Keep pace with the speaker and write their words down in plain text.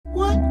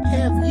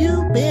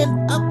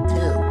been up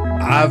to?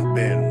 I've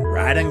been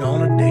riding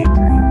on a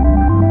daydream.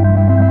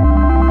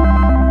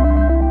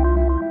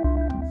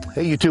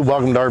 Hey YouTube,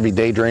 welcome to RV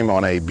Daydream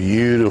on a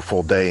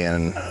beautiful day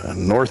in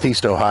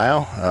Northeast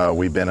Ohio.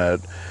 We've been at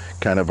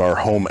kind of our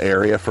home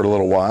area for a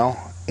little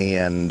while,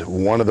 and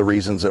one of the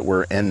reasons that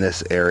we're in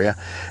this area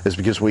is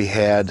because we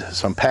had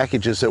some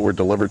packages that were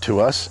delivered to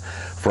us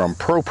from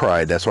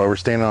Propride. That's why we're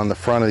standing on the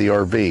front of the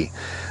RV.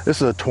 This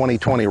is a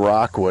 2020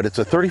 Rockwood. It's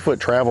a 30-foot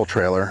travel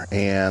trailer,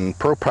 and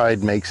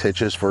Propride makes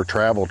hitches for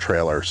travel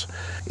trailers.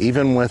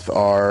 Even with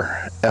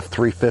our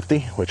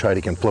F350, which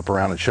Heidi can flip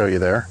around and show you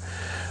there,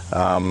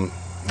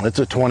 it's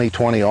a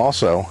 2020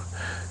 also.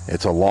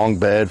 It's a long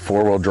bed,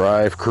 four-wheel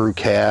drive, crew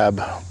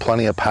cab,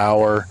 plenty of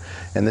power,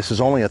 and this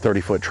is only a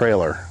 30-foot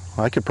trailer.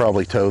 I could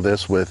probably tow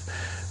this with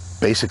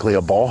basically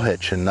a ball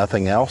hitch and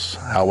nothing else.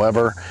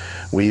 However,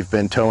 we've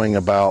been towing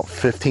about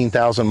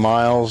 15,000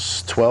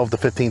 miles, 12 to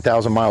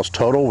 15,000 miles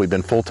total. We've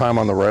been full-time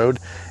on the road,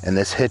 and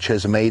this hitch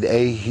has made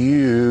a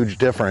huge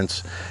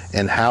difference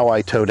in how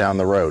I tow down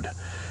the road.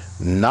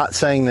 Not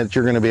saying that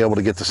you're going to be able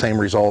to get the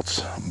same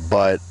results,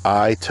 but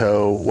I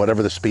tow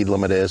whatever the speed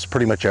limit is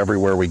pretty much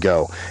everywhere we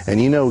go. And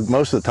you know,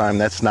 most of the time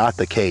that's not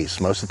the case.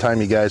 Most of the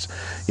time you guys,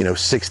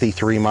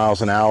 63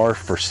 miles an hour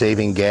for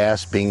saving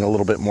gas, being a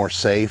little bit more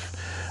safe.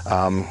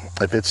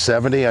 If it's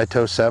 70, I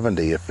tow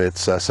 70. If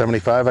it's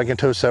 75, I can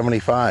tow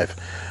 75.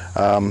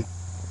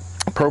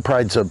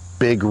 Propride's a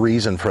big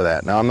reason for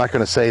that. Now, I'm not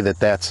going to say that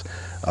that's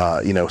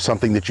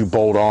something that you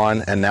bolt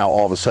on and now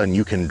all of a sudden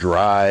you can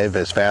drive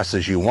as fast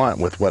as you want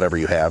with whatever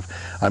you have.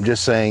 I'm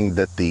just saying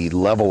that the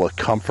level of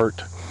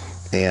comfort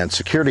and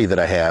security that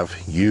I have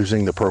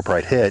using the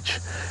Propride hitch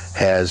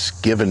has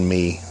given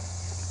me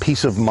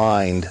peace of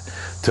mind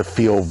to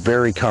feel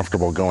very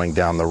comfortable going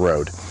down the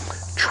road.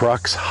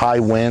 Trucks, high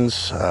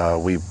winds,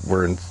 we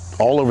were in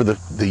all over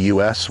the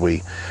U.S.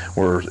 We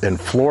were in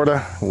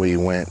Florida, we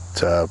went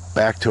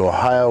back to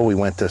Ohio, we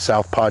went to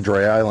South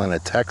Padre Island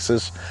at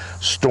Texas.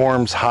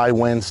 Storms, high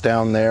winds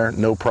down there,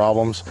 no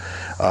problems.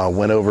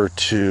 Went over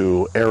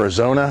to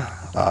Arizona,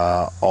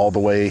 all the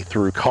way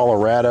through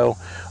Colorado,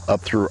 up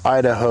through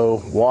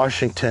Idaho,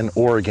 Washington,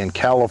 Oregon,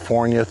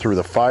 California, through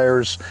the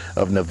fires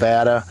of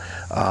Nevada,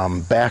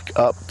 back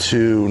up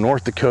to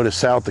North Dakota,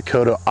 South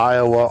Dakota,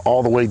 Iowa,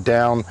 all the way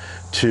down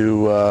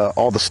to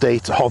all the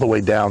states, all the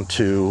way down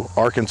to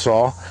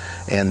Arkansas,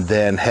 and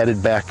then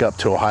headed back up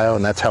to Ohio,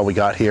 and that's how we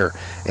got here.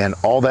 And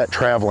all that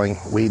traveling,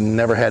 we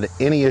never had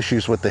any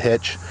issues with the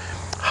hitch.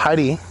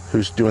 Heidi,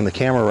 who's doing the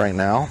camera right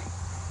now,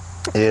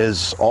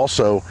 is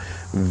also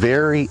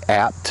very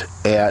apt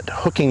at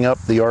hooking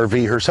up the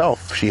RV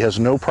herself. She has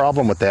no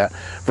problem with that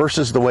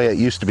versus the way it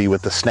used to be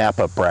with the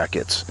snap-up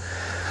brackets.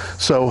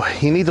 So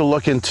you need to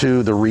look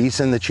into the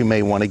reason that you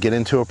may want to get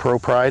into a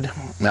Propride.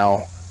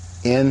 Now,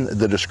 in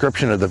the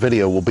description of the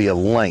video will be a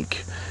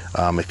link.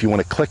 If you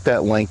want to click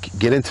that link,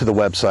 get into the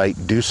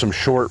website, do some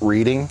short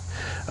reading.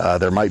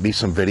 There might be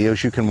some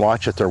videos you can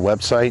watch at their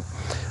website.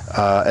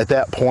 At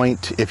that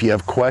point, if you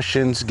have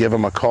questions, give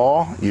them a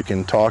call. You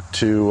can talk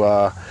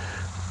to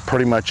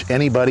pretty much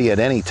anybody at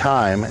any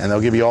time, and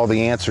they'll give you all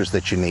the answers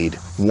that you need.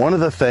 One of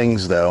the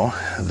things, though,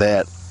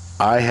 that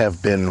I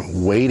have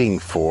been waiting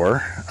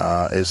for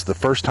is the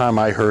first time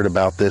I heard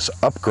about this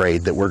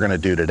upgrade that we're going to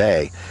do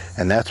today,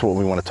 and that's what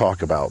we want to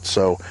talk about.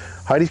 So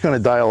Heidi's going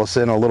to dial us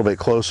in a little bit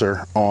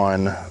closer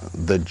on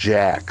the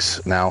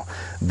jacks. Now,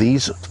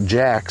 these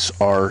jacks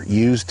are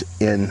used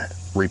in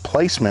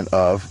replacement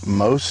of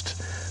most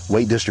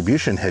weight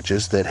distribution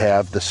hitches that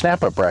have the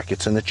snap-up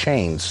brackets and the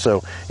chains.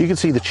 So you can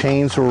see the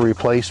chains were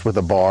replaced with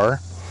a bar,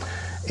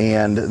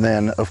 and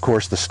then of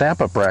course the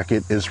snap-up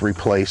bracket is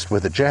replaced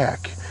with a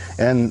jack.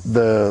 And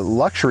the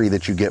luxury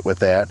that you get with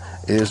that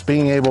is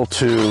being able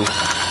to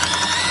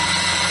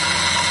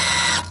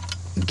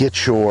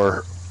get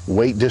your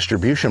weight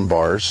distribution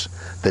bars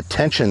the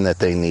tension that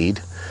they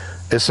need,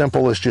 as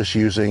simple as just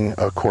using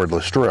a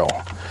cordless drill.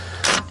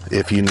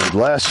 If you need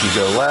less, you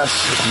go less.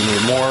 If you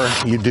need more,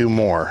 you do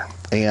more.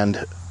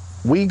 And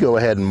we go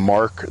ahead and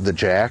mark the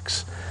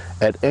jacks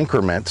at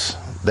increments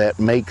that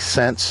make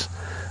sense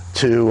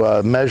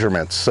to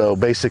measurements. So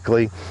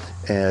basically,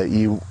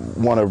 you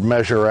want to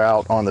measure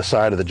out on the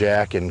side of the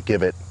jack and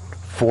give it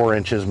 4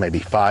 inches, maybe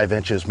 5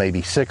 inches,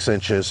 maybe 6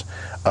 inches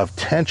of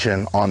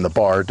tension on the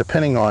bar,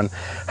 depending on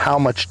how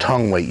much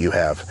tongue weight you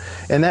have.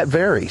 And that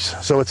varies.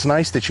 So it's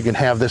nice that you can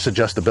have this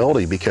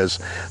adjustability, because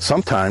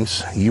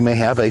sometimes you may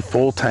have a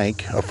full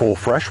tank, a full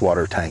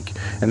freshwater tank,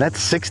 and that's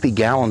 60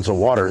 gallons of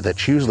water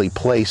that's usually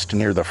placed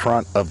near the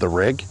front of the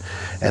rig.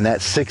 And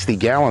that 60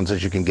 gallons,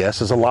 as you can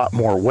guess, is a lot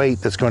more weight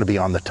that's going to be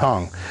on the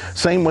tongue.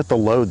 Same with the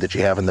load that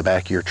you have in the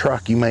back of your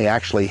truck. You may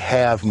actually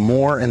have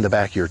more in the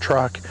back of your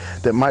truck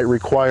that might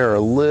require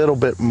a little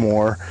bit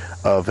more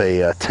of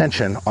a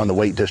tension on the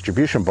weight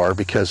distribution bar,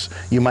 because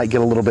you might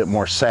get a little bit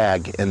more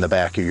sag in the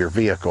back of your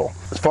vehicle.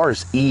 As far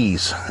as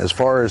ease, as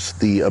far as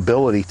the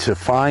ability to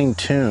fine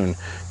tune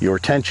your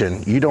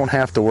tension, you don't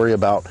have to worry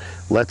about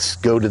let's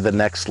go to the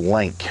next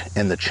link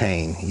in the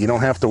chain. You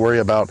don't have to worry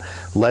about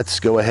let's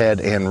go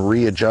ahead and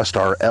readjust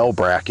our L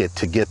bracket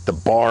to get the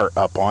bar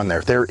up on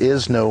there. There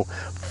is no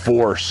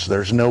force,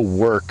 there's no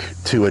work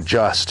to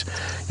adjust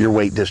your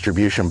weight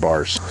distribution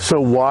bars.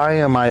 So why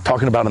am I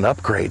talking about an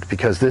upgrade?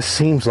 Because this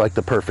seems like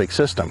the perfect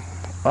system.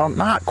 Well,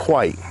 not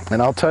quite, and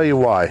I'll tell you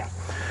why.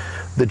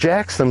 The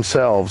jacks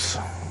themselves,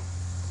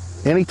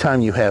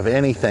 anytime you have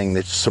anything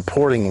that's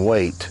supporting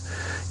weight,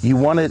 you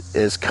want it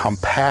as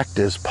compact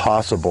as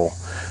possible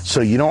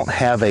so you don't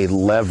have a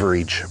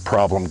leverage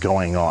problem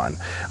going on.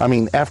 I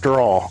mean, after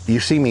all, you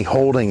see me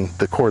holding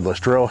the cordless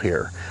drill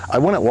here. I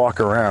wouldn't walk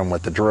around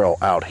with the drill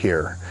out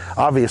here.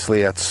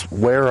 Obviously, it's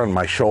wear on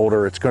my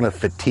shoulder. It's going to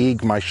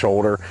fatigue my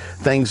shoulder.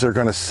 Things are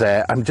going to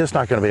sag. I'm just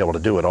not going to be able to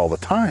do it all the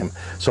time.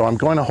 So I'm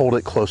going to hold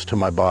it close to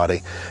my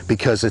body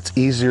because it's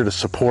easier to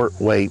support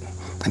weight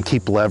and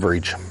keep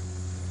leverage,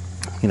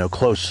 you know,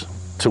 close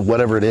to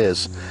whatever it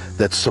is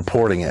that's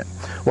supporting it.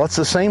 Well, it's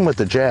the same with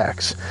the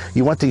jacks.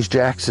 You want these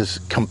jacks as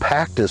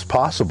compact as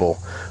possible,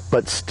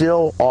 but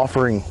still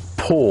offering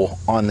pull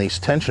on these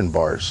tension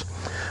bars.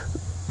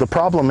 The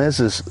problem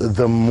is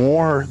the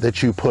more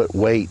that you put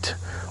weight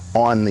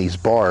on these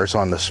bars,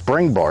 on the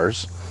spring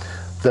bars,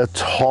 the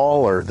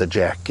taller the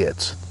jack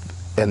gets.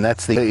 And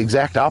that's the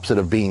exact opposite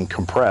of being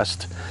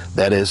compressed.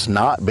 That is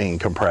not being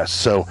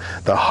compressed. So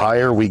the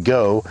higher we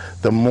go,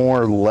 the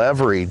more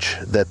leverage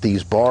that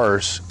these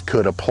bars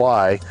could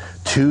apply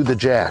to the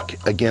jack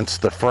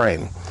against the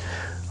frame.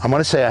 I'm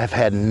going to say I've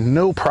had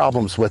no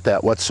problems with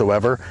that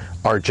whatsoever.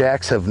 Our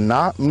jacks have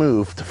not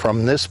moved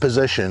from this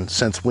position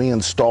since we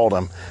installed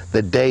them,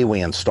 the day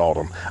we installed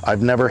them.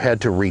 I've never had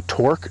to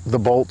retorque the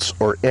bolts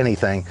or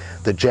anything.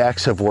 The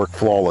jacks have worked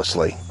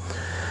flawlessly.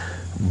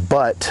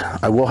 But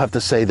I will have to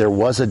say there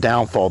was a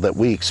downfall that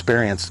we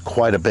experienced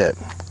quite a bit,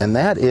 and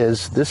that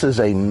is this is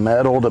a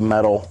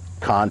metal-to-metal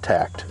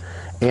contact,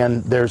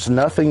 and there's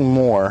nothing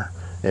more,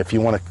 if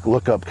you want to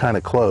look up kind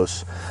of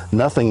close,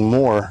 nothing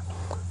more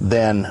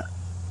than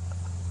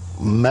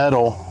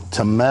metal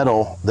to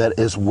metal that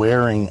is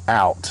wearing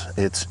out.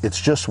 It's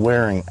just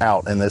wearing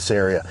out in this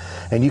area,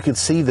 and you can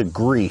see the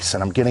grease,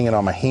 and I'm getting it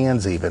on my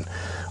hands even.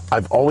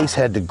 I've always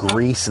had to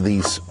grease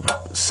these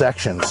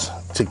sections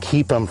to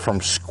keep them from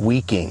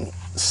squeaking.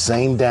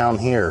 Same down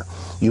here.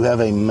 You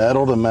have a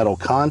metal to metal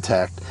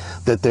contact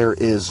that there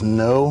is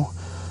no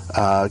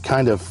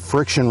kind of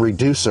friction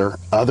reducer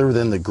other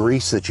than the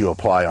grease that you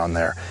apply on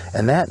there,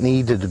 and that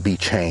needed to be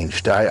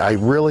changed. I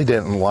really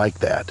didn't like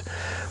that.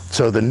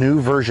 So the new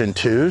version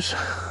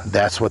 2s,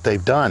 that's what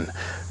they've done.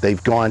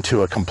 They've gone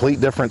to a complete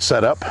different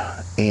setup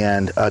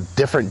and a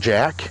different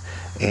jack,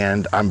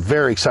 and I'm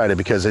very excited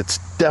because it's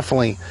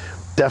definitely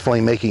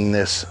making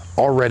this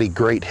already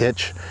great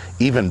hitch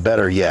even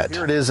better yet.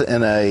 Here it is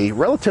in a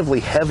relatively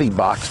heavy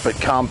box, but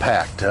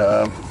compact.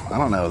 I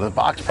don't know, the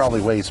box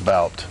probably weighs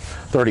about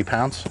 30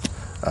 pounds.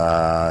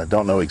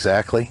 Don't know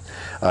exactly.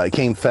 It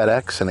came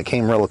FedEx and it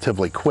came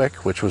relatively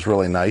quick, which was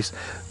really nice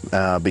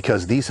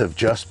because these have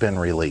just been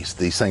released.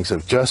 These things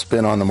have just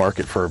been on the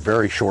market for a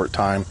very short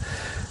time.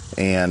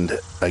 And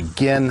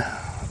again,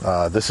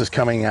 this is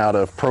coming out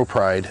of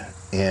Propride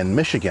in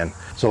Michigan.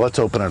 So let's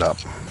open it up.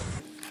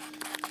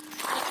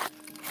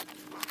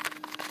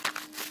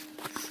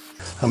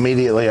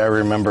 Immediately I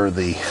remember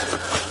the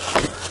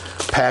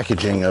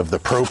packaging of the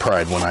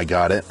Propride when I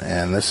got it,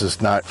 and this is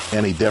not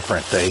any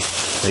different. They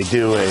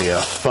do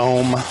a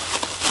foam.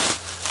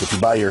 If you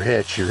buy your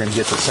hitch, you're going to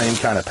get the same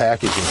kind of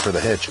packaging for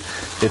the hitch.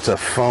 It's a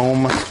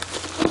foam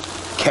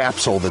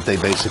capsule that they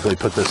basically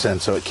put this in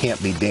so it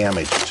can't be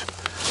damaged.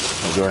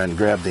 I'll go ahead and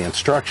grab the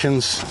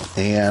instructions,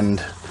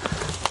 and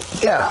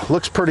yeah,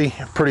 looks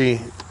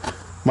pretty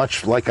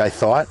much like I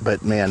thought,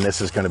 but man,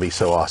 this is going to be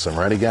so awesome.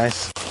 Ready,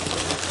 guys?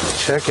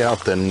 Check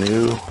out the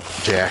new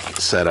jack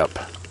setup.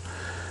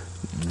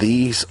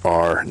 These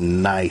are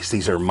nice.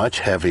 These are much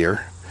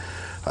heavier.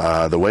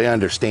 The way I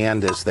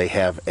understand is they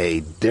have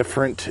a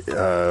different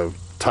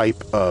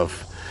type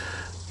of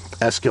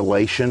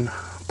escalation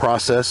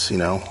process, you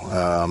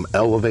know,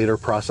 elevator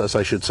process,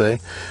 I should say,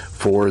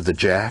 for the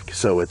jack.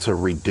 So it's a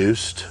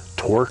reduced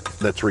torque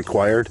that's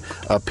required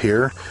up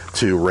here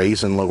to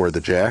raise and lower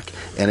the jack.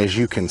 And as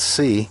you can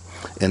see,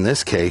 in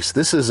this case,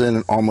 this is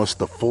in almost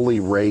the fully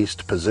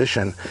raised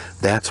position.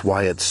 That's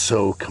why it's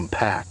so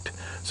compact.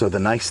 So the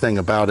nice thing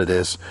about it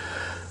is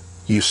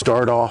you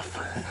start off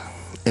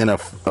in a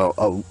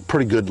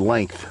pretty good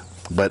length,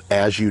 but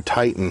as you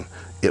tighten,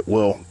 it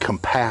will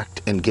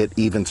compact and get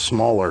even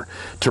smaller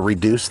to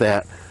reduce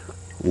that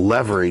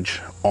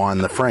leverage on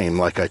the frame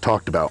like I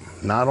talked about.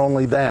 Not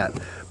only that,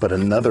 but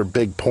another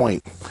big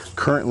point,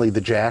 currently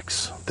the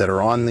jacks that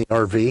are on the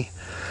RV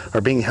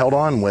are being held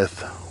on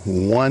with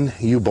one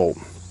U-bolt.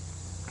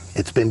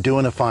 It's been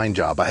doing a fine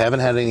job. I haven't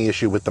had any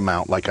issue with the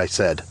mount, like I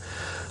said.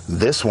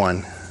 This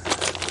one,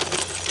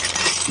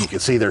 you can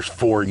see there's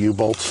 4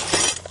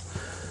 U-bolts.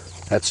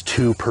 That's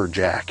 2 per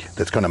jack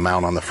that's going to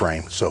mount on the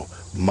frame. So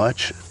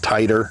much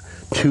tighter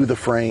to the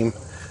frame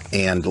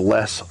and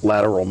less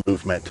lateral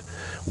movement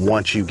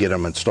once you get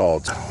them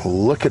installed.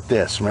 Look at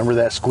this. Remember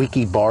that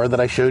squeaky bar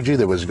that I showed you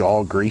that was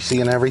all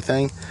greasy and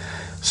everything?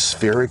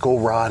 Spherical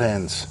rod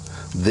ends.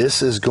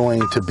 This is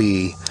going to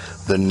be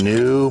the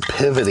new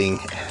pivoting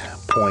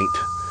point.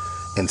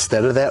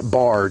 Instead of that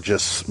bar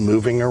just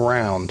moving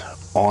around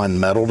on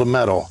metal to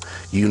metal,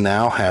 you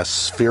now have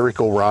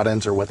spherical rod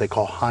ends, or what they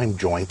call Heim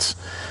joints,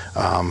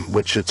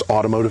 which it's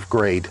automotive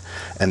grade,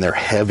 and they're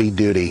heavy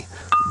duty.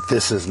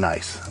 This is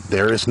nice.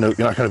 There is no,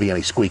 you're not going to be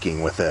any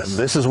squeaking with this.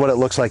 This is what it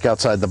looks like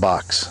outside the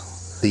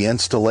box. The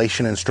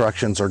installation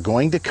instructions are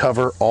going to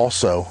cover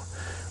also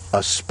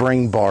a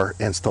spring bar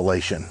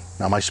installation.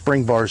 Now my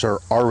spring bars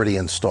are already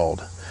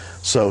installed,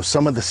 so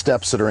some of the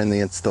steps that are in the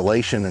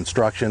installation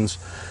instructions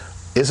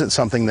isn't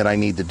something that I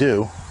need to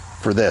do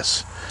for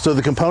this. So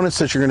the components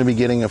that you're going to be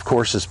getting, of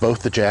course, is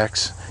both the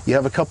jacks. You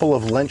have a couple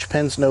of linch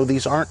pins. No,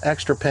 these aren't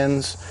extra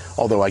pins,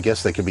 although I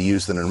guess they could be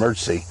used in an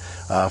emergency.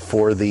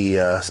 For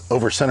the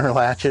over center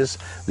latches,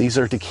 these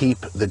are to keep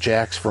the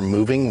jacks from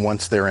moving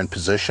once they're in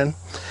position.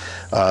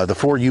 The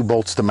 4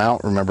 U-bolts to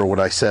mount, remember what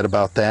I said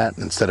about that?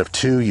 Instead of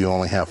 2,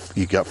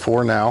 you got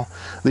 4 now.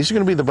 These are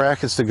going to be the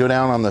brackets to go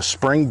down on the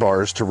spring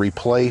bars to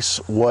replace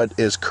what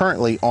is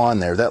currently on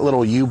there, that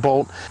little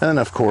U-bolt. And then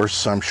of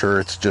course, I'm sure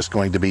it's just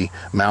going to be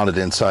mounted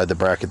inside the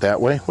bracket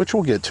that way, which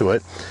we'll get to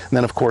it. And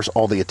then of course,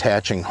 all the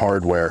attaching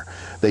hardware.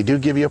 They do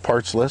give you a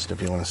parts list,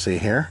 if you want to see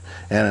here.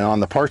 And on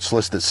the parts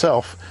list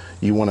itself,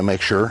 you want to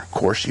make sure, of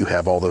course, you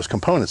have all those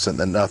components and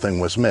that nothing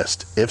was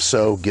missed. If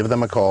so, give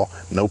them a call,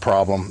 no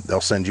problem.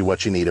 They'll send you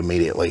what you need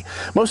immediately.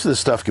 Most of this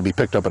stuff can be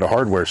picked up at a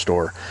hardware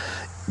store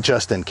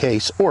just in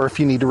case, or if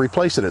you need to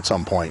replace it at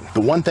some point.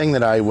 The one thing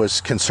that I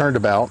was concerned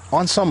about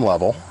on some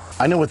level,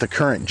 I know with the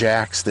current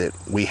jacks that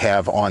we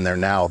have on there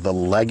now, the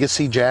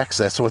legacy jacks,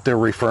 that's what they're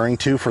referring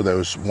to for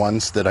those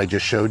ones that I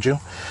just showed you.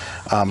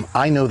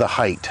 I know the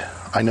height.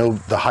 I know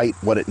the height,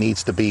 what it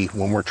needs to be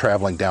when we're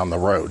traveling down the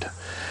road.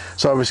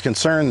 So I was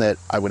concerned that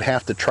I would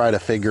have to try to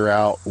figure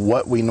out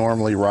what we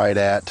normally ride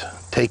at,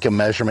 take a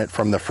measurement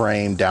from the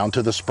frame down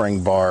to the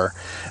spring bar,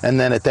 and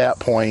then at that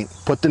point,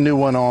 put the new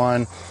one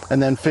on,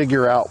 and then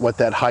figure out what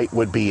that height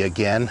would be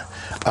again.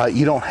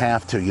 You don't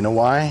have to. You know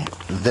why?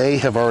 They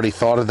have already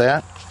thought of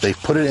that. They've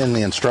put it in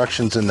the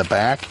instructions in the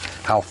back,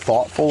 how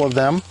thoughtful of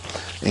them.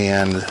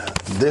 And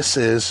this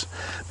is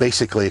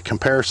basically a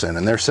comparison.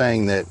 And they're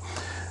saying that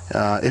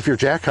if your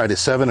jack height is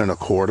 7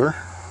 1/4,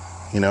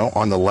 you know,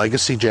 on the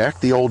legacy jack,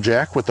 the old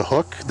jack with the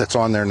hook that's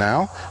on there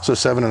now, so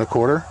 7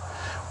 1/4,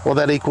 well,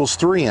 that equals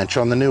 3 inch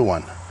on the new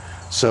one.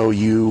 So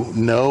you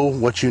know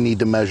what you need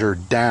to measure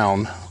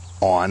down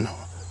on,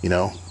 you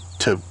know,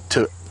 to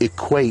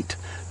equate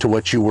to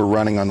what you were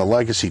running on the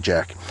legacy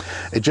jack.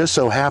 It just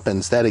so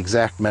happens that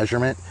exact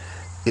measurement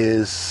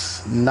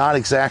is not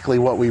exactly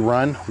what we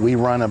run. We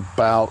run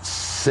about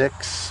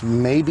 6,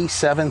 maybe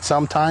 7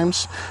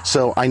 sometimes.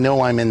 So I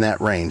know I'm in that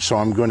range. So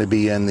I'm going to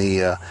be in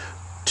the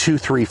 2,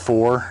 3,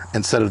 4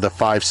 instead of the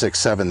 5, 6,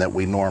 7 that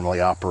we normally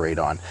operate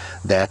on.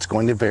 That's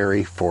going to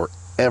vary for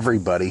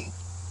everybody,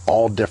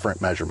 all different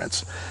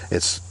measurements.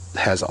 It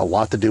has a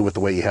lot to do with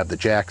the way you have the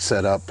jack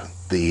set up,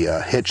 the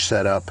hitch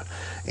set up,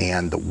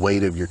 and the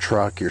weight of your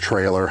truck, your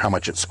trailer, how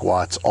much it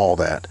squats, all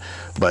that.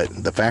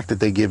 But the fact that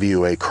they give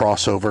you a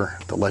crossover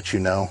to let you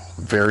know,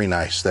 very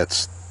nice.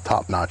 That's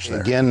top notch there.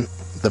 Again,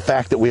 the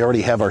fact that we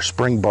already have our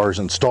spring bars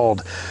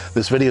installed,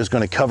 this video is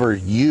going to cover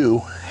you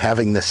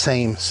having the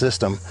same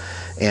system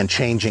and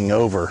changing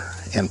over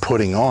and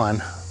putting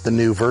on the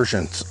new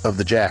versions of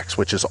the jacks,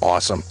 which is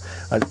awesome.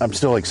 I'm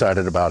still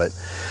excited about it.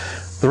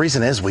 The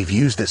reason is we've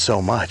used it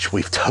so much,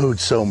 we've towed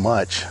so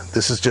much.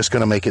 This is just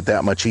going to make it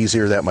that much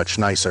easier, that much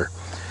nicer.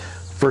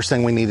 First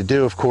thing we need to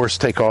do, of course,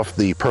 take off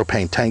the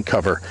propane tank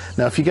cover.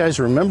 Now, if you guys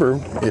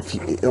remember,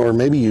 or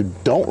maybe you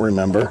don't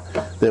remember,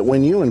 that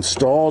when you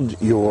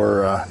installed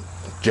your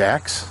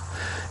jacks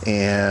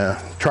and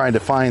trying to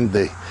find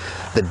the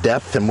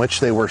depth in which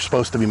they were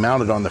supposed to be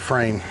mounted on the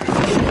frame,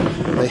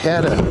 they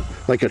had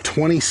like a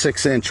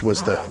 26 inch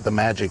was the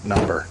magic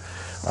number.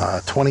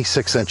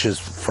 26 inches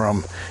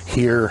from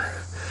here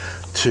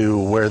to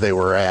where they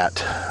were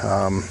at.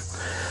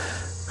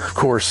 Of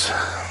course,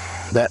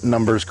 that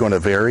number is going to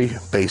vary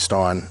based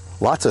on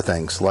lots of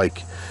things,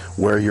 like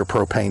where your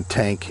propane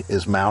tank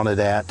is mounted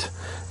at.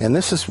 And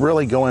this is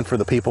really going for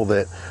the people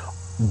that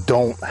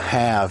don't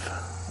have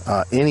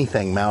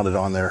anything mounted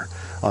on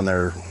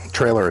their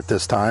trailer at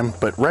this time.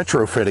 But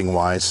retrofitting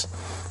wise,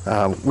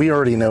 we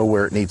already know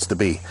where it needs to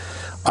be.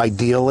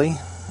 Ideally,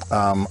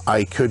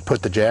 I could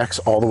put the jacks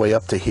all the way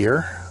up to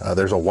here.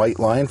 There's a white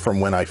line from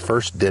when I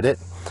first did it.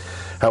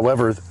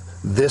 However,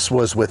 this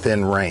was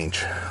within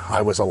range.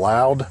 I was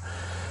allowed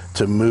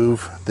to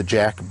move the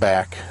jack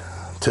back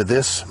to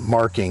this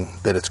marking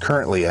that it's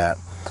currently at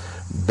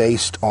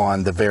based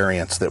on the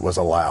variance that was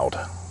allowed.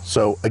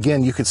 So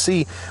again, you can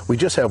see we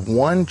just have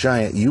one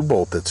giant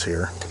U-bolt that's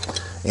here,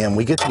 and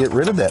we get to get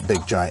rid of that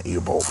big giant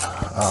U-bolt.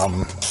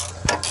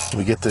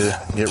 We get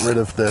to get rid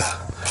of the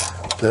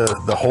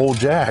the whole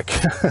jack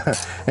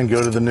and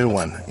go to the new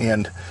one.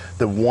 And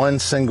the one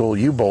single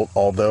U-bolt,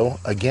 although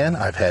again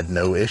I've had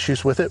no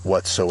issues with it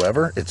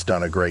whatsoever, it's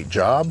done a great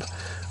job.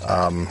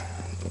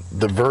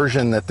 The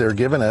version that they're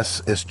giving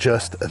us is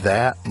just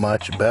that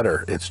much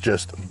better. It's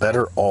just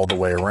better all the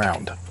way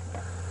around.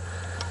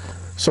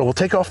 So we'll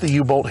take off the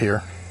U-bolt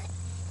here.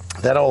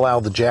 That'll allow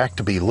the jack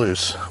to be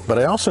loose, but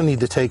I also need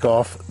to take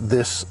off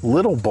this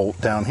little bolt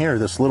down here,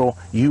 this little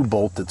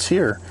U-bolt that's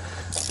here.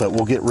 But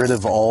we'll get rid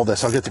of all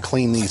this. I'll get to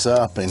clean these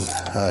up and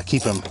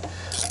keep them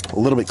a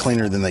little bit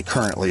cleaner than they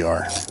currently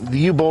are. The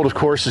U-bolt, of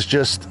course, is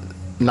just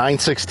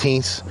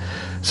 9/16.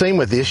 Same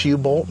with this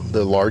U-bolt,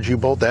 the large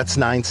U-bolt, that's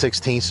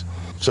 9/16.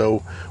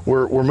 So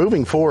we're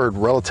moving forward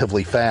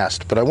relatively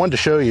fast. But I wanted to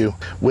show you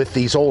with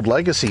these old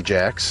legacy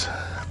jacks,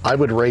 I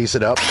would raise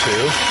it up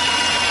to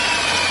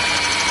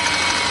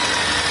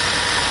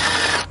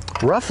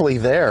roughly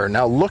there.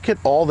 Now look at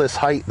all this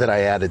height that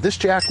I added. This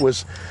jack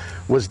was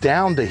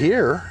down to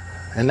here,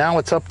 and now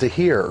it's up to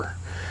here.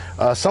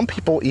 Some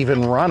people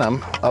even run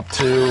them up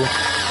to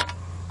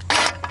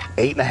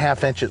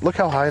 8.5 inches. Look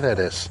how high that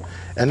is.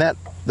 And that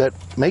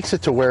makes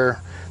it to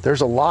where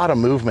there's a lot of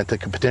movement that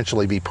could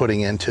potentially be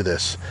putting into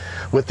this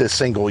with this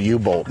single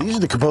U-bolt. These are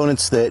the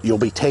components that you'll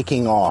be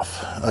taking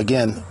off.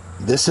 Again,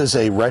 this is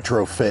a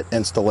retrofit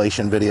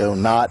installation video,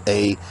 not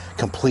a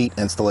complete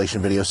installation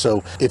video.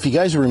 So if you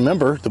guys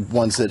remember, the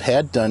ones that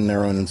had done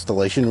their own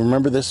installation,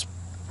 remember this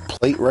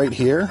plate right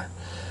here?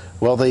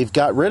 Well, they've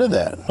got rid of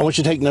that. I want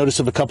you to take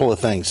notice of a couple of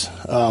things.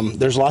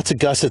 There's lots of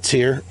gussets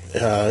here,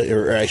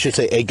 or I should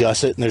say a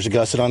gusset, and there's a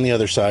gusset on the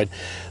other side.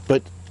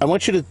 But I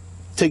want you to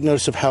take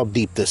notice of how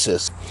deep this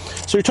is.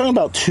 So you're talking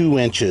about 2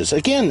 inches.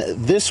 Again,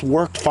 this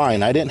worked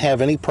fine. I didn't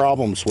have any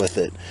problems with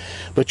it.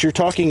 But you're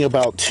talking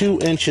about 2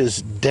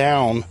 inches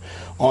down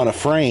on a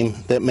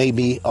frame that may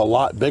be a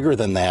lot bigger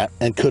than that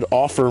and could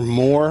offer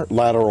more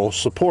lateral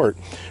support.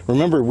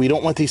 Remember, we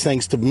don't want these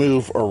things to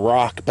move or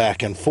rock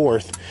back and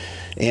forth.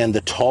 And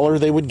the taller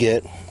they would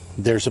get,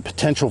 there's a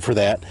potential for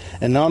that.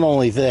 And not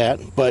only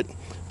that, but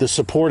the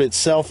support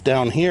itself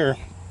down here,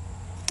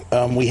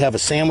 we have a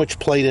sandwich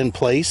plate in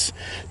place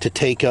to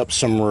take up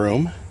some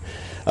room.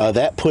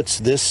 That puts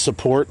this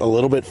support a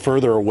little bit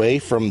further away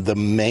from the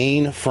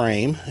main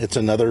frame. It's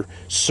another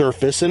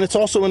surface, and it's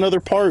also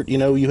another part. You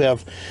know, you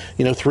have,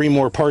 3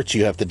 more parts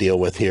you have to deal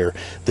with here: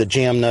 the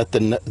jam nut,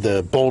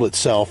 the bolt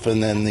itself,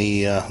 and then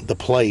the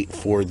plate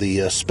for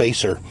the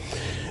spacer.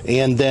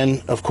 And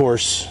then, of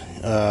course,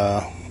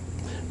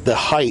 the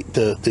height,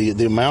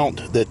 the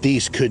amount that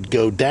these could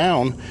go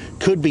down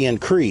could be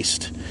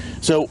increased.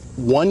 So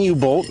 1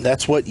 U-bolt,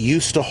 that's what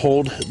used to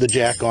hold the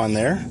jack on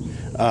there.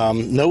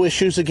 No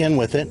issues again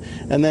with it.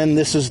 And then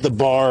this is the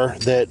bar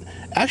that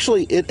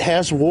actually it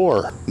has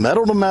wore.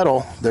 Metal to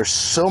metal, there's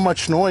so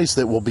much noise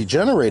that will be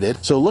generated.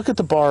 So look at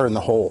the bar in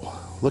the hole.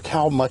 Look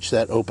how much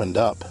that opened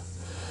up.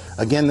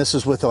 Again, this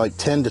is with like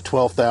 10 to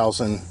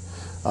 12,000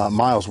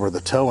 miles worth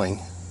of towing.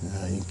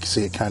 You can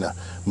see it kind of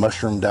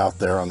mushroomed out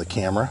there on the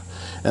camera.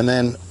 And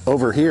then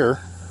over here,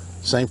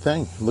 same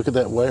thing. Look at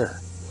that wear.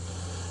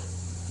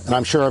 And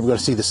I'm sure I'm going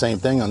to see the same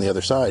thing on the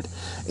other side.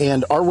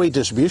 And our weight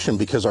distribution,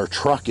 because our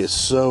truck is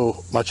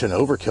so much an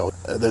overkill,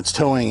 that's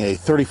towing a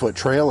 30-foot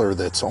trailer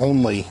that's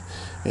only,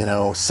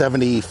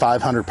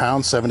 7,500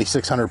 pounds,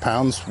 7,600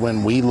 pounds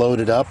when we load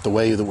it up the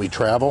way that we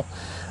travel.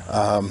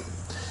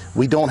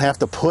 We don't have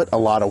to put a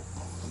lot of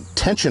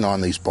tension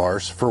on these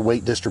bars for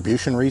weight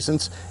distribution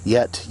reasons,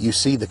 yet you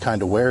see the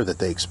kind of wear that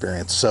they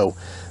experience. So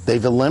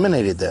they've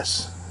eliminated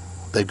this.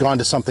 They've gone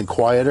to something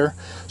quieter,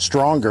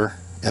 stronger,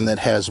 and that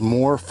has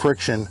more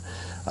friction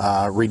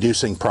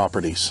reducing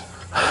properties.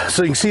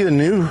 So you can see the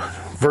new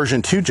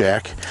version 2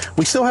 jack.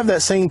 We still have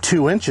that same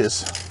 2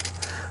 inches,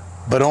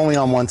 but only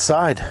on one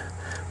side.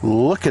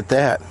 Look at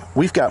that.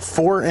 We've got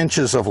 4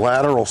 inches of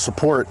lateral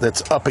support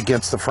that's up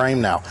against the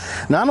frame now.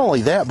 Not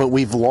only that, but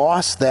we've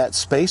lost that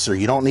spacer.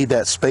 You don't need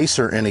that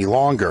spacer any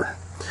longer.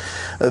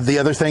 The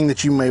other thing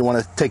that you may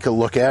want to take a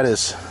look at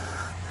is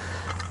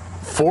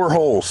 4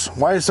 holes.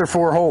 Why is there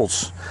 4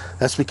 holes?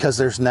 That's because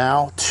there's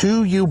now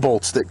 2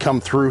 U-bolts that come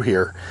through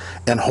here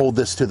and hold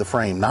this to the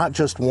frame, not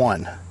just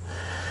one.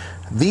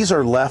 These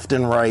are left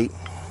and right.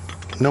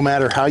 No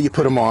matter how you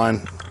put them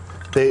on,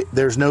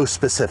 there's no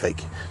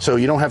specific. So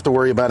you don't have to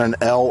worry about an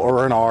L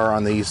or an R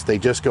on these. They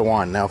just go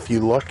on. Now if you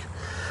look,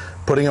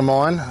 putting them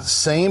on,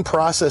 same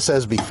process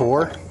as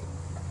before.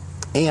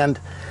 And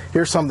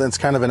here's something that's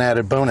kind of an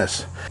added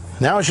bonus.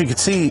 Now, as you can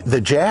see, the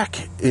jack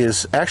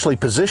is actually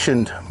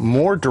positioned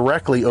more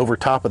directly over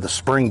top of the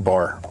spring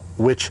bar,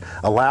 which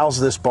allows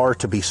this bar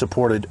to be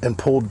supported and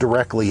pulled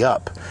directly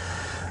up.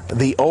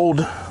 The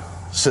old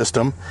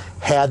system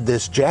had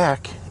this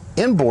jack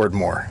inboard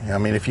more. I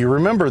mean, if you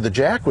remember, the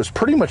jack was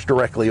pretty much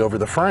directly over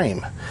the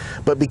frame.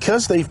 But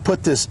because they've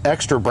put this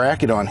extra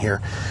bracket on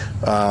here,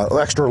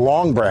 extra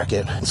long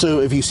bracket,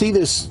 so if you see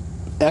this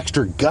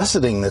extra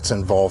gusseting that's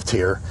involved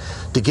here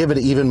to give it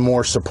even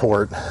more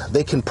support,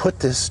 they can put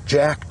this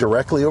jack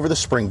directly over the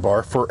spring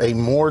bar for a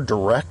more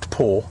direct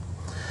pull.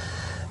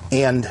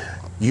 And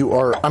you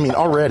are, I mean,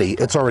 already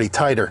it's already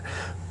tighter,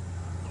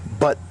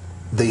 but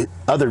the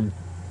other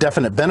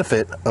definite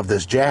benefit of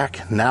this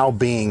jack now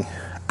being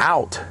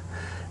out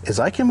is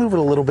I can move it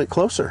a little bit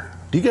closer.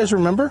 Do you guys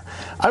remember?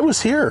 I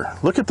was here.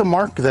 Look at the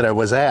mark that I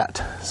was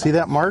at. See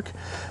that mark?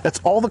 That's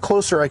all the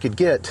closer I could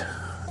get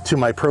to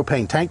my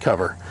propane tank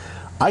cover.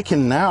 I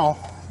can now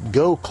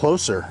go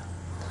closer.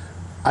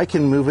 I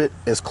can move it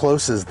as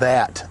close as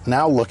that.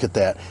 Now look at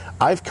that.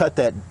 I've cut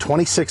that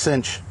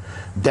 26-inch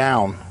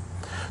down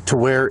to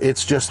where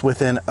it's just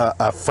within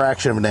a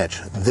fraction of an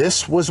inch.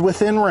 This was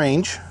within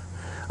range.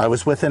 I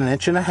was within 1.5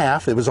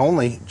 inches. It was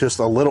only just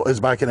a little,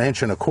 it's like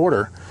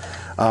 1.25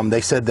 inches.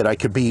 They said that I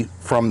could be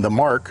from the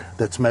mark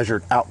that's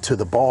measured out to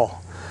the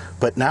ball,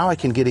 but now I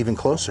can get even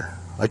closer.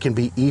 I can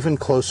be even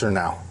closer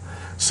now.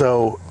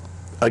 So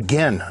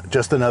again,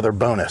 just another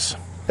bonus.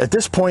 At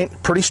this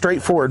point, pretty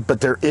straightforward,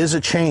 but there is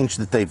a change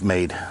that they've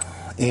made.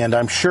 And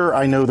I'm sure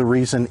I know the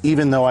reason,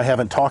 even though I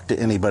haven't talked to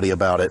anybody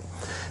about it.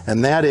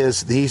 And that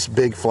is these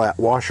big flat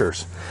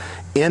washers.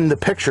 In the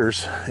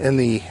pictures, in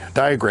the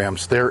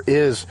diagrams, there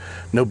is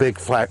no big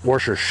flat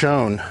washer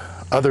shown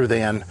other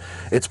than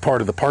it's part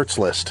of the parts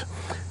list.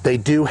 They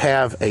do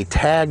have a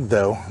tag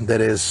though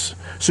that is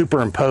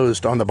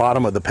superimposed on the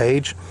bottom of the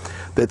page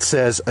that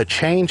says a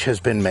change has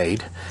been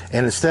made,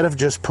 and instead of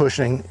just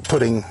putting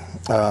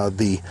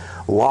the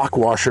lock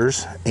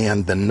washers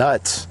and the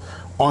nuts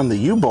on the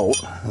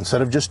U-bolt,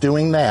 instead of just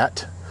doing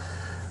that,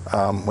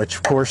 which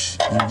of course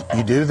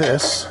you do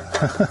this.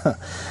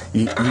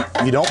 you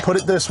don't put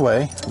it this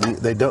way.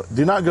 They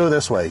do not go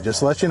this way. Just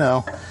to let you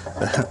know,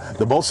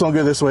 the bolts don't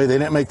go this way. They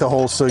didn't make the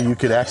holes so you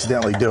could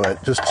accidentally do it.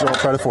 Just don't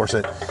try to force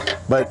it.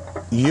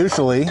 But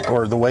usually,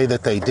 or the way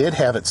that they did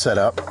have it set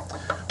up,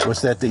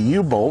 was that the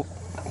U-bolt,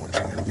 which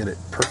I'm going to get it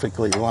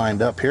perfectly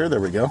lined up here.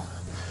 There we go.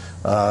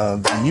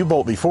 The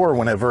U-bolt before,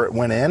 whenever it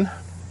went in,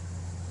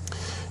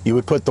 you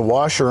would put the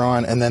washer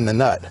on and then the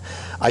nut.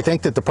 I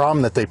think that the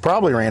problem that they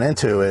probably ran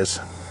into is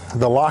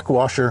the lock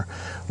washer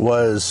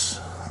was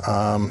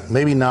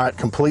maybe not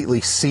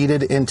completely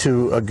seated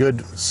into a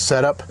good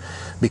setup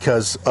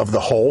because of the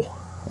hole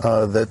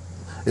that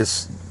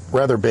is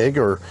rather big,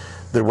 or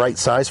the right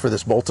size for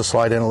this bolt to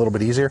slide in a little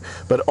bit easier.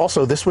 But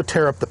also this would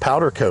tear up the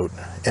powder coat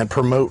and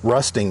promote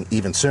rusting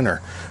even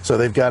sooner. So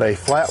they've got a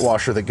flat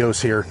washer that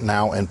goes here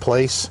now in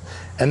place,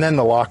 and then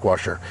the lock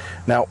washer.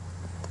 Now,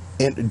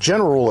 in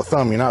general rule of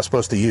thumb, you're not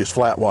supposed to use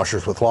flat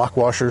washers with lock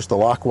washers. The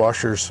lock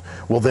washers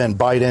will then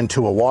bite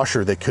into a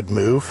washer that could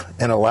move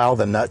and allow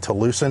the nut to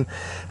loosen.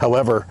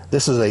 However,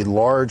 this is a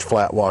large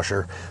flat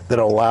washer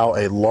that'll allow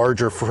a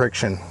larger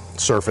friction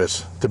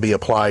surface to be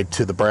applied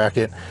to the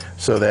bracket,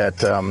 so that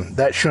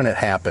that shouldn't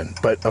happen.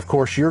 But of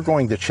course, you're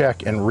going to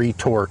check and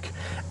re-torque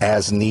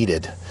as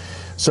needed.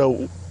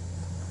 So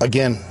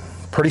again,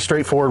 pretty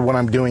straightforward what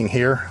I'm doing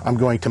here. I'm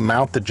going to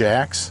mount the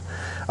jacks.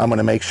 I'm going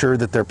to make sure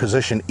that they're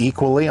positioned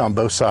equally on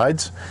both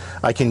sides.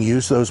 I can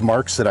use those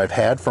marks that I've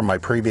had from my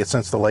previous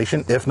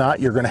installation. If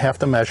not, you're going to have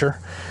to measure.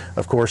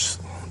 Of course,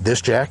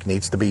 this jack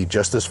needs to be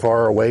just as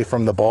far away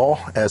from the ball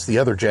as the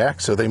other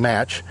jack, so they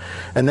match.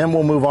 And then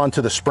we'll move on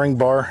to the spring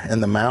bar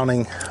and the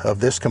mounting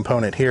of this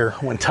component here.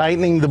 When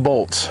tightening the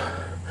bolts,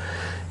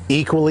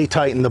 equally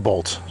tighten the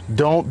bolts.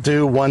 Don't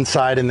do one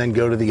side and then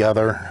go to the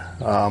other.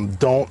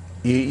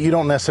 You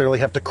don't necessarily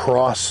have to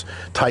cross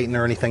tighten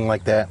or anything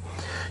like that.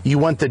 You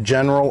want the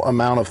general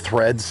amount of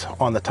threads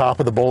on the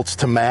top of the bolts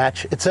to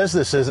match. It says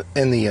this is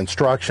in the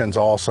instructions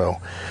also,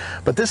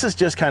 but this is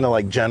just kind of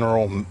like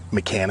general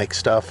mechanic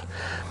stuff.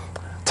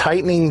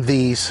 Tightening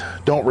these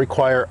don't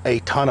require a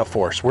ton of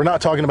force. We're not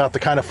talking about the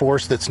kind of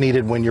force that's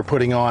needed when you're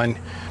putting on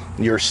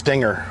your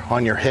stinger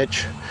on your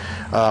hitch.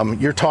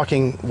 You're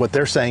talking, what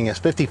they're saying is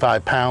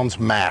 55 pounds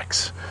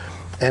max.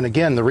 And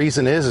again, the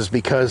reason is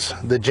because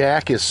the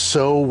jack is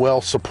so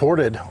well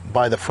supported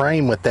by the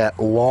frame with that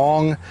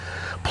long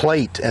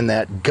plate and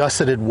that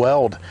gusseted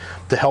weld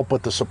to help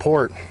with the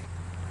support.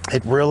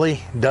 It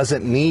really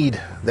doesn't need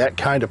that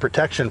kind of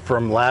protection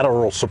from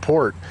lateral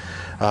support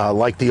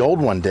like the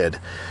old one did.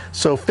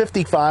 So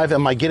 55,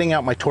 am I getting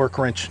out my torque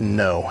wrench?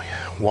 No.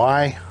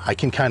 Why? I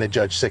can kind of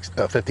judge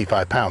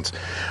 55 pounds.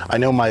 I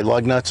know my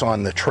lug nuts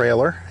on the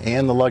trailer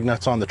and the lug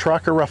nuts on the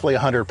truck are roughly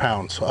 100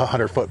 pounds,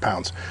 100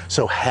 foot-pounds.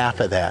 So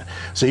half of that.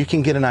 So you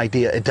can get an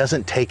idea. It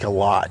doesn't take a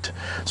lot.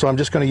 So I'm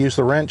just going to use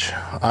the wrench.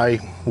 I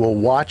will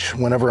watch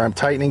whenever I'm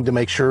tightening to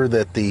make sure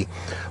that the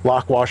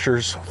lock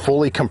washers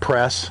fully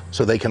compress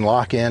so they can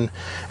lock in.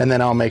 And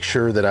then I'll make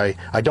sure that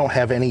I don't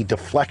have any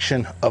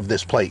deflection of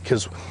this plate,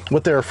 because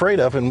what they're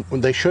afraid of, and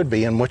they should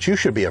be, and what you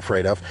should be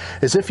afraid of,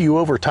 is if you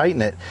over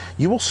tighten it,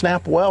 you will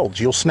snap welds.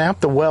 You'll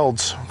snap the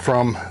welds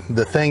from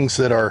the things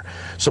that are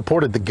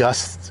supported, the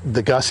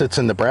gussets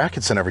and the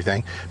brackets and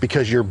everything,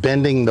 because you're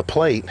bending the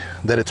plate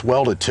that it's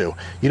welded to.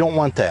 You don't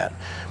want that.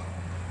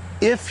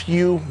 If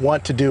you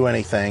want to do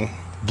anything,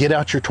 get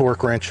out your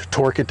torque wrench,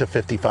 torque it to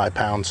 55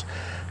 pounds,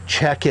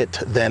 check it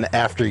then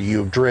after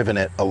you've driven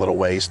it a little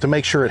ways to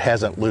make sure it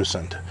hasn't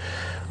loosened.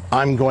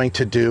 I'm going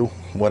to do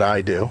what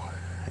I do,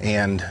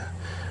 and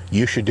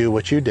you should do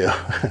what you do.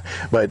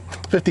 But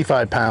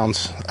 55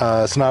 pounds,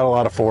 it's not a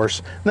lot of force.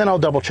 And then I'll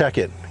double check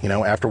it, you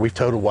know, after we've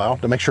towed a while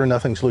to make sure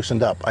nothing's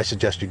loosened up. I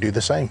suggest you do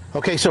the same.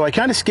 Okay, so I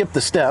kind of skipped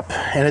the step,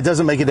 and it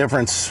doesn't make a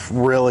difference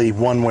really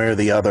one way or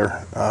the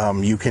other.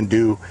 You can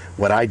do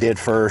what I did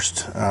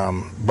first,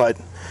 but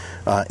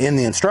in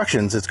the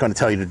instructions, it's going to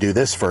tell you to do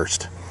this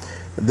first.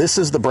 This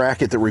is the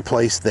bracket that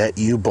replaced that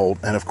U-bolt,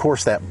 and of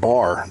course that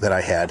bar that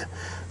I had.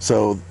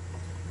 So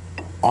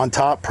on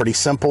top, pretty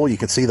simple. You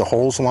can see the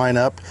holes line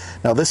up.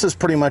 Now this is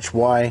pretty much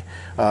why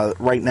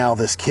right now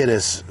this kit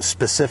is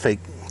specific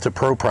to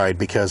Propride,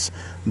 because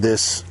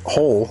this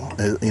hole,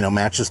 you know,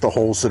 matches the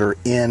holes that are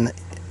in,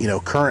 you know,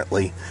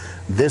 currently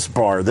this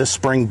bar, this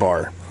spring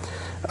bar.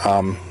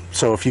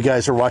 So if you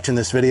guys are watching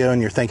this video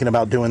and you're thinking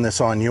about doing this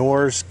on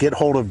yours, get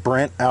hold of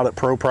Brent out at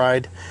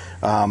Propride.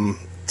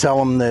 Tell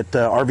them that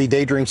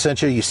RVdaydream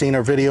sent you, you've seen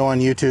our video on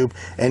YouTube,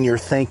 and you're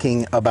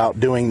thinking about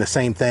doing the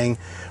same thing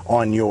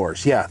on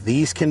yours. Yeah,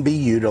 these can be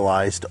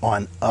utilized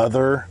on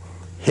other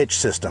hitch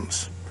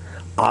systems.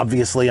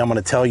 Obviously, I'm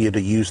going to tell you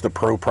to use the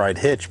Propride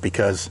hitch,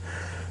 because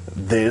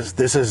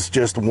this is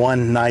just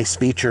one nice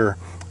feature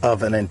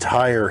of an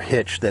entire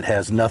hitch that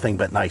has nothing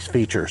but nice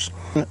features.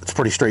 It's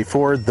pretty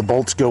straightforward. The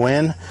bolts go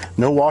in,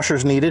 no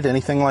washers needed,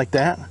 anything like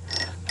that.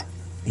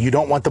 You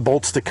don't want the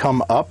bolts to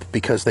come up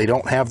because they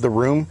don't have the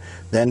room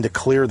then to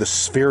clear the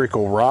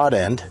spherical rod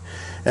end.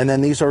 And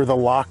then these are the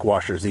lock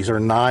washers. These are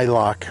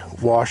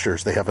nylock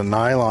washers. They have a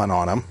nylon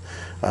on them.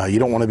 You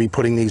don't want to be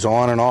putting these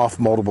on and off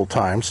multiple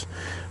times.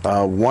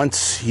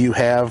 Once you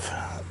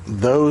have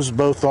those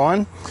both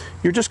on,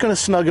 you're just going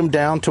to snug them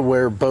down to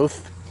where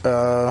both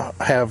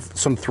have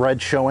some thread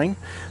showing.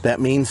 That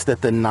means that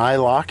the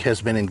nylock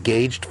has been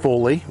engaged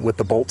fully with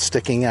the bolt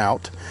sticking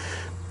out.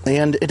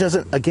 And it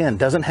doesn't, again,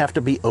 doesn't have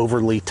to be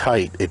overly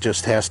tight. It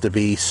just has to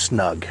be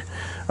snug.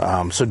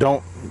 So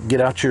don't get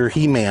out your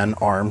He-Man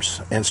arms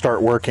and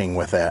start working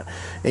with that.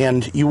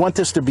 And you want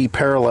this to be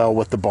parallel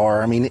with the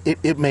bar. I mean,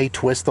 it may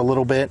twist a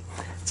little bit.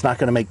 It's not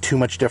going to make too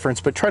much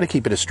difference, but try to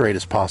keep it as straight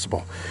as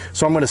possible.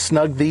 So I'm going to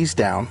snug these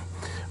down.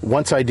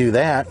 Once I do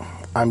that,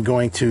 I'm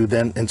going to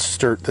then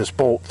insert this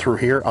bolt through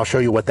here. I'll show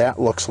you what that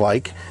looks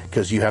like,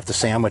 because you have to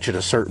sandwich it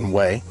a certain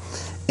way.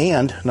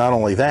 And not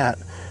only that,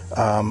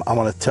 I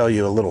want to tell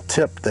you a little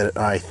tip that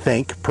I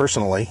think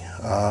personally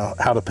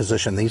how to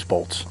position these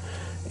bolts,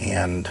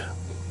 and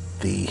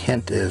the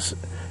hint is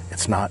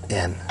it's not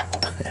in,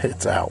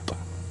 it's out.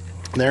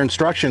 Their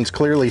instructions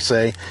clearly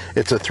say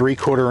it's a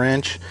 3/4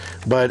 inch,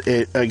 but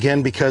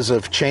again, because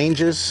of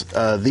changes,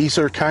 these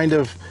are kind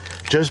of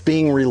just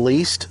being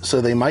released, so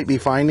they might be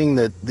finding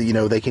that, you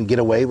know, they can get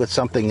away with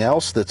something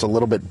else that's a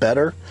little bit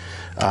better.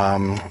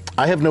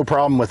 I have no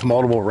problem with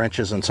multiple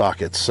wrenches and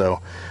sockets, so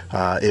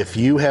if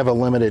you have a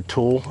limited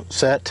tool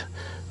set,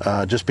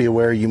 just be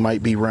aware you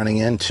might be running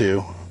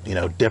into, you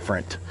know,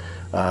 different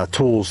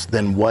tools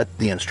than what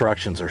the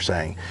instructions are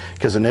saying,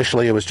 because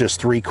initially it was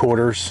just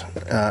 3/4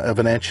 of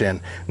an inch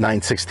and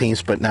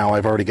 9/16, but now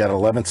I've already got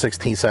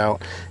 11/16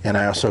 out, and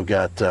I also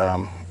got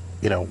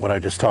you know, what I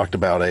just talked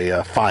about,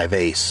 a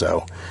 5/8,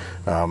 so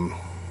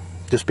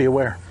just be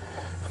aware.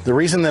 The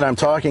reason that I'm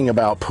talking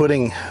about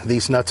putting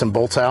these nuts and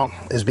bolts out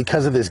is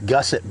because of this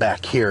gusset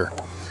back here.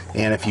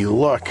 And if you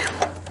look,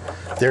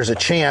 there's a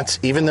chance,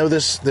 even though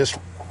this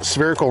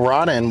spherical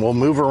rod end will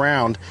move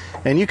around,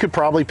 and you could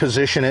probably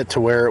position it to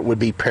where it would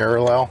be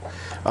parallel.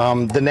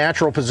 The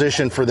natural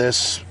position for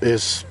this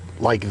is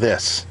like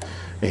this,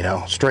 you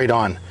know, straight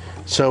on.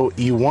 So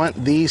you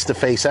want these to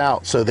face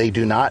out so they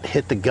do not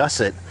hit the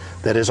gusset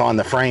that is on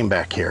the frame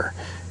back here.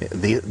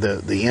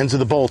 The ends of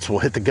the bolts will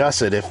hit the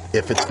gusset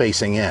if it's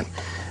facing in.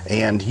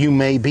 And you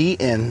may be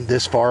in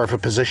this far of a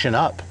position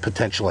up,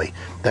 potentially.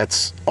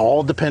 That's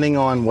all depending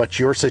on what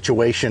your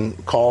situation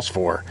calls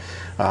for.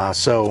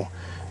 So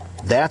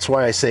that's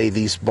why I say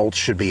these bolts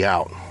should be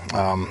out.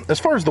 As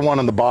far as the one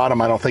on the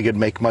bottom, I don't think it'd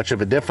make much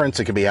of a difference.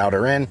 It could be out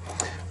or in.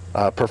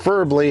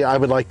 Preferably, I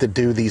would like to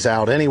do these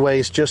out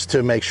anyways, just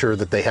to make sure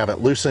that they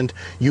haven't loosened.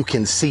 You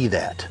can see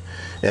that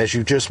as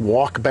you just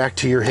walk back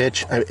to your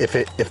hitch.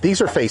 If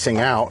these are facing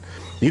out,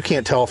 you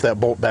can't tell if that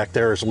bolt back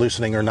there is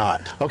loosening or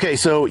not. Okay,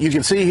 so you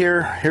can see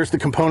here's the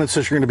components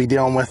that you're going to be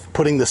dealing with,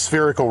 putting the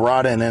spherical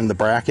rod end in the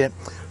bracket.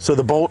 So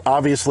the bolt,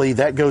 obviously,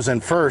 that goes in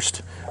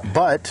first,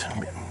 but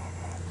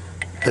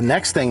the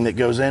next thing that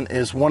goes in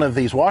is one of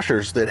these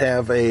washers that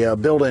have a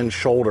built-in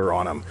shoulder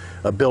on them,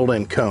 a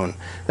built-in cone.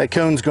 That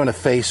cone's going to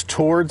face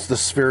towards the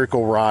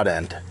spherical rod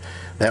end.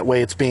 That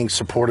way it's being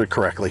supported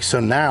correctly. So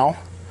now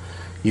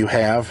you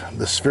have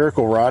the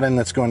spherical rod end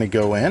that's going to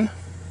go in.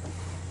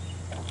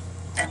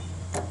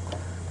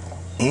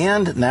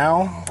 And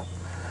now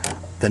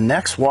the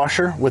next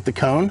washer with the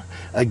cone,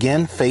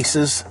 again,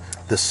 faces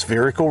the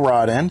spherical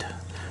rod end,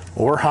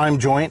 or heim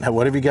joint,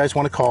 whatever you guys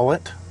want to call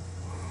it.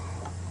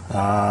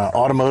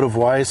 Automotive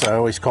wise, I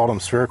always called them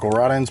spherical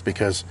rod ends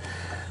because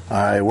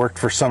I worked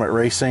for Summit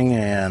Racing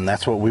and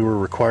that's what we were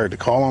required to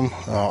call them,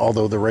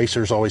 although the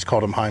racers always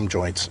called them heim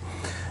joints.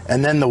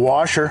 And then the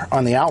washer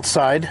on the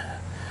outside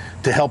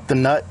to help the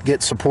nut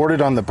get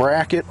supported on the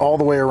bracket all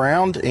the way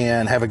around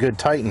and have a good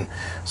tighten.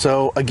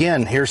 So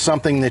again, here's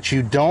something that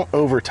you don't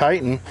over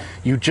tighten.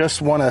 You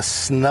just want to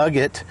snug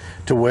it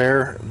to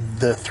where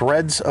the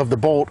threads of the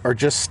bolt are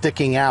just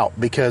sticking out,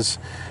 because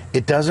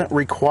it doesn't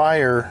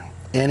require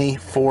any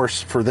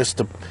force for this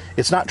to,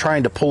 it's not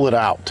trying to pull it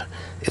out,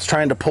 it's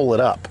trying to pull it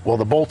up. Well,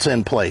 the bolt's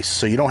in place,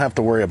 so you don't have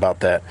to worry about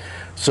that.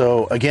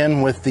 So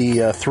again, with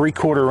the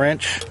 3/4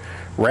 inch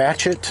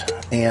ratchet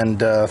and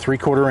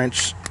 3/4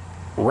 inch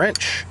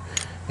wrench,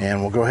 and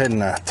we'll go ahead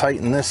and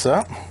tighten this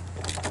up.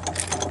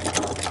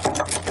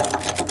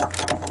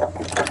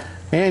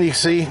 And you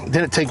see, it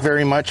didn't take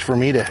very much for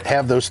me to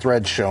have those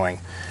threads showing,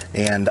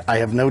 and I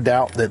have no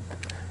doubt that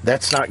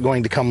that's not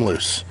going to come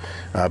loose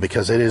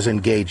because it is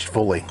engaged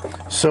fully.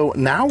 So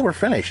now we're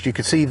finished. You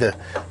can see the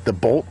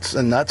bolts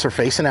and nuts are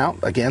facing out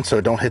again, so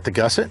don't hit the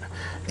gusset,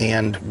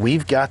 and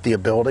we've got the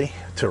ability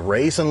to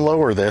raise and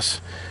lower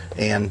this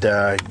and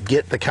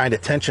get the kind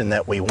of tension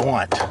that we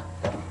want.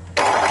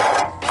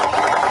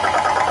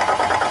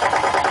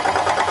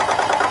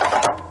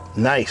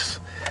 Nice.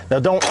 Now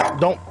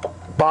don't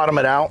bottom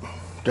it out.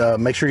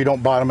 Make sure you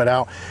don't bottom it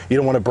out. You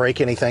don't want to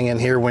break anything in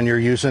here when you're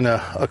using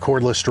a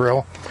cordless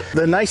drill.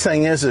 The nice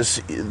thing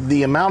is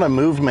the amount of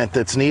movement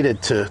that's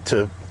needed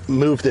to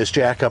move this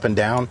jack up and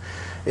down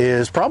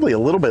is probably a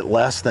little bit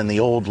less than the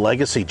old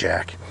legacy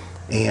jack.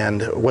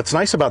 And what's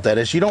nice about that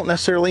is you don't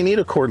necessarily need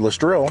a cordless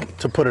drill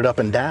to put it up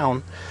and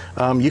down.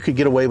 You could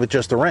get away with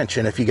just a wrench.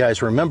 And if you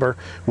guys remember,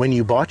 when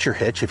you bought your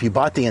hitch, if you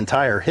bought the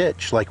entire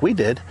hitch like we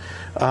did,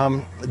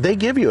 they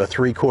give you a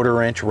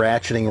 3/4 inch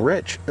ratcheting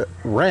wrench,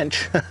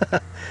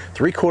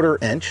 3/4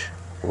 inch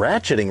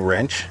ratcheting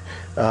wrench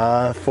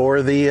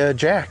for the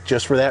jack,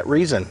 just for that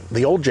reason,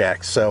 the old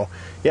jacks. So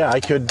yeah, I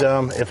could,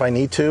 if I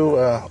need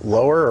to,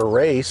 lower or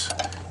raise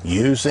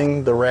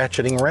using the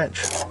ratcheting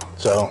wrench.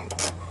 So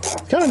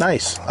kind of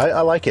nice.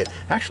 I like it.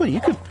 Actually,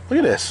 you could look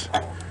at this.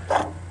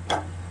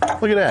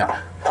 Look at that.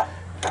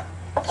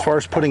 As far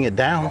as putting it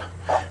down,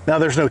 now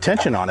there's no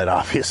tension on it,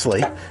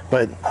 obviously,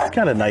 but it's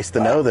kind of nice to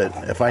know that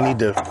if I need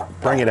to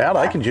bring it out,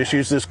 I can just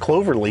use this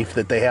clover leaf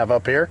that they have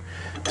up here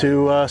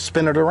to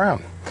spin it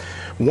around.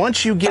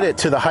 Once you get it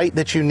to the height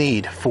that you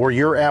need for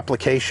your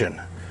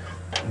application,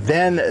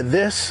 then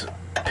this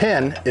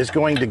pin is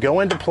going to go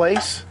into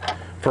place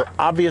for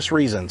obvious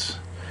reasons.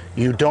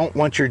 You don't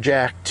want your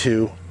jack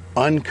to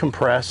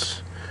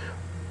uncompress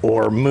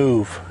or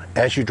move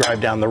as you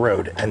drive down the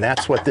road, and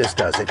that's what this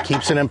does. It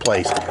keeps it in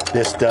place.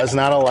 This does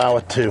not allow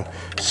it to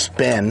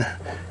spin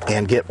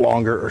and get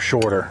longer or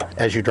shorter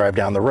as you drive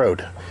down the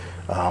road,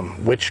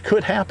 which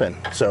could happen.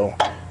 So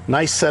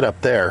nice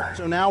setup there.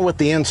 So now with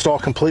the install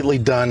completely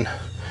done,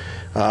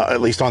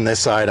 at least on this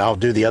side, I'll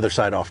do the other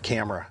side off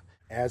camera.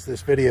 As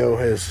this video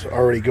has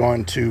already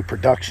gone to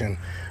production,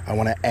 I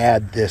want to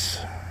add this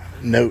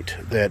note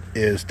that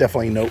is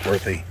definitely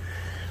noteworthy.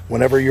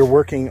 Whenever you're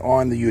working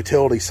on the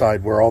utility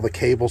side where all the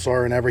cables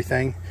are and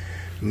everything,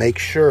 make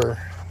sure,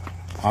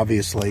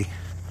 obviously,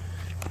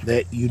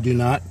 that you do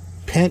not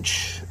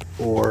pinch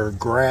or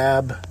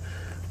grab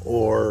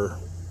or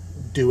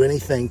do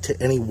anything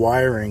to any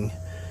wiring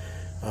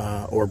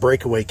or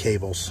breakaway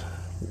cables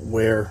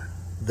where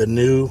the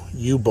new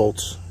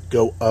U-bolts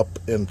go up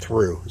and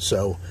through.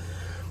 So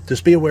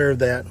just be aware of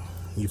that.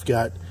 You've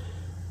got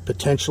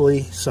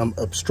potentially some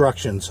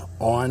obstructions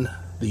on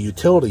the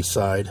utility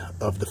side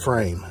of the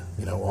frame,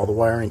 you know, all the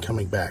wiring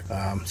coming back.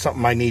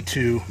 Something I need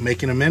to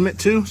make an amendment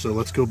to, so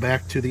let's go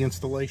back to the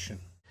installation.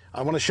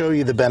 I want to show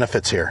you the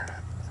benefits here.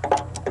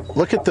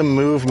 Look at the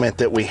movement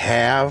that we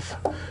have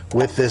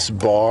with this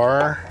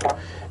bar,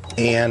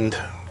 and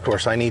of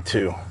course I need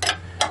to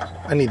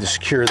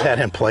secure that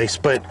in place,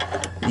 but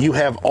you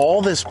have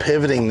all this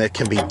pivoting that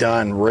can be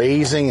done,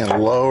 raising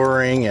and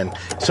lowering, and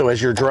so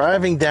as you're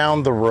driving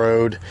down the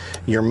road,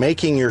 you're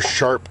making your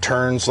sharp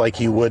turns like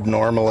you would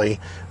normally.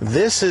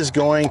 This is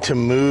going to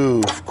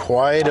move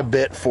quite a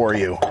bit for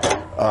you,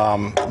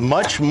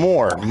 much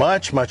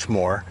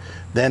more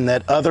than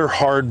that other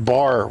hard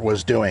bar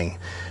was doing.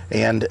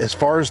 And as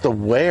far as the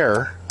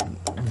wear,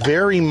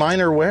 very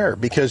minor wear,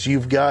 because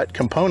you've got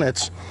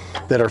components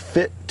that are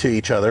fit to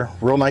each other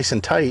real nice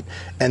and tight,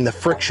 and the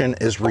friction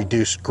is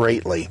reduced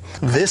greatly.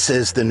 This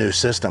is the new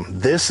system.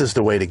 This is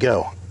the way to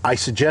go. I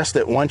suggest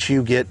that once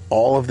you get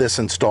all of this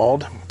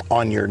installed,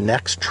 on your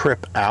next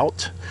trip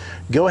out,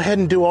 go ahead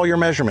and do all your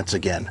measurements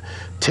again.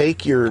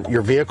 Take your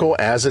vehicle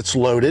as it's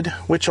loaded,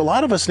 which a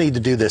lot of us need to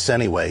do this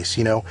anyways.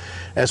 You know,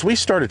 as we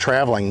started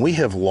traveling, we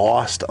have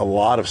lost a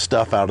lot of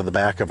stuff out of the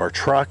back of our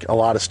truck, a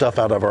lot of stuff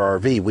out of our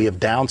RV. We have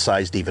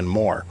downsized even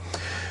more.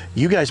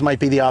 You guys might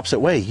be the opposite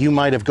way. You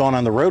might have gone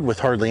on the road with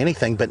hardly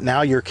anything, but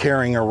now you're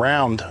carrying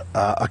around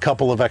a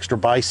couple of extra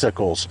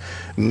bicycles.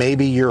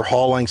 Maybe you're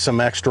hauling some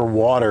extra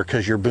water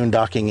because you're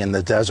boondocking in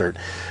the desert.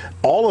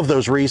 All of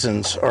those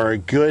reasons are a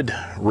good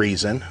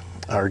reason,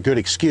 or a good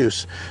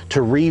excuse,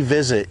 to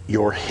revisit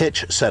your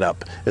hitch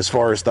setup as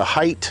far as the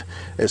height,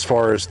 as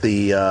far as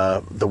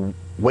the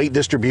weight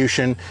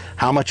distribution,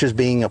 how much is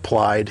being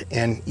applied,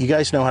 and you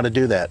guys know how to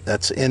do that.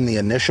 That's in the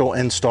initial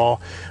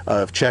install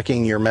of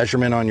checking your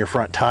measurement on your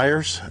front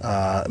tires,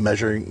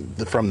 measuring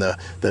from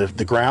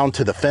the ground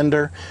to the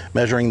fender,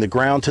 measuring the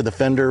ground to the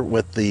fender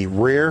with the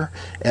rear,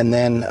 and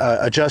then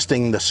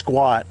adjusting the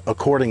squat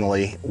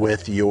accordingly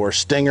with your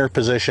stinger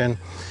position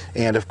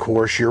and of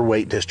course your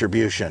weight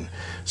distribution.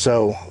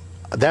 So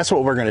that's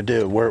what we're going to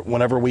do.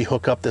 Whenever we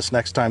hook up this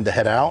next time to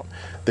head out,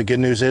 the good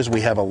news is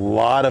we have a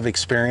lot of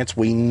experience.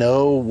 We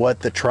know what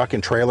the truck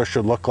and trailer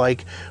should look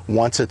like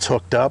once it's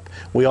hooked up.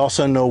 We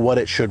also know what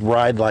it should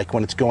ride like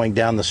when it's going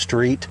down the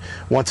street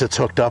once it's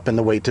hooked up and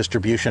the weight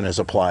distribution is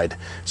applied.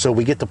 So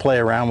we get to play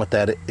around with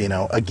that, you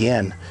know,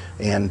 again,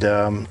 and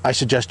I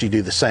suggest you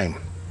do the same.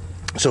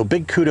 So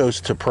big kudos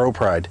to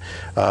Propride.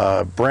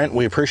 Brent,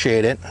 we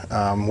appreciate it.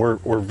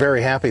 We're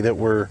very happy that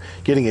we're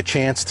getting a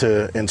chance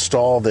to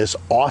install this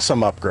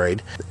awesome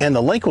upgrade. And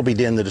the link will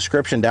be in the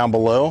description down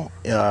below,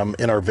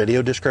 in our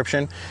video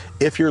description,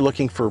 if you're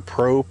looking for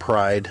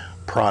Propride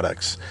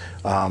products.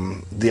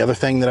 The other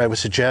thing that I would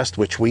suggest,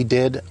 which we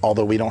did,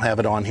 although we don't have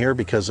it on here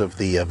because of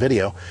the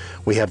video,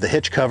 we have the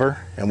hitch cover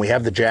and we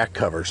have the jack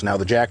covers. Now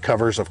the jack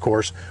covers, of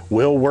course,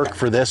 will work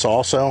for this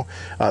also.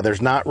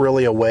 There's not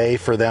really a way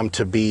for them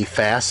to be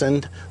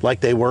fastened like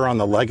they were on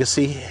the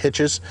legacy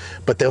hitches,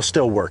 but they'll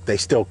still work. They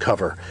still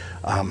cover.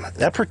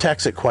 That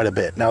protects it quite a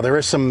bit. Now there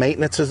is some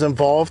maintenance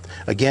involved.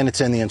 Again, it's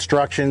in the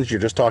instructions.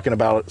 You're just talking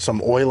about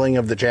some oiling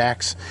of the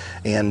jacks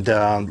and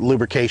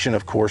lubrication,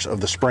 of course, of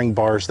the spring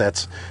bars.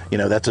 That's, you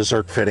know, that's a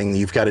Zerk fitting.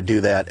 You've got to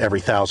do that every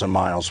 1,000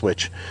 miles,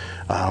 which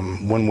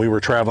when we were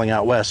traveling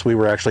out west, we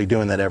were actually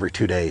doing that every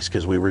 2 days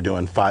because we were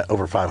doing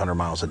over 500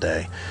 miles a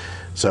day.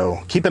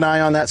 So keep an eye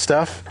on that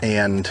stuff,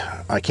 and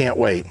I can't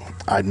wait.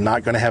 I'm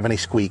not going to have any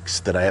squeaks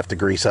that I have to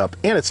grease up,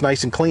 and it's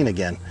nice and clean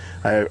again.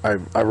 I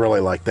really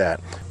like that.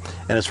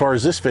 And as far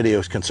as this video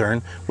is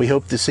concerned, we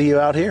hope to see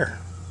you out here.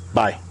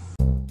 Bye.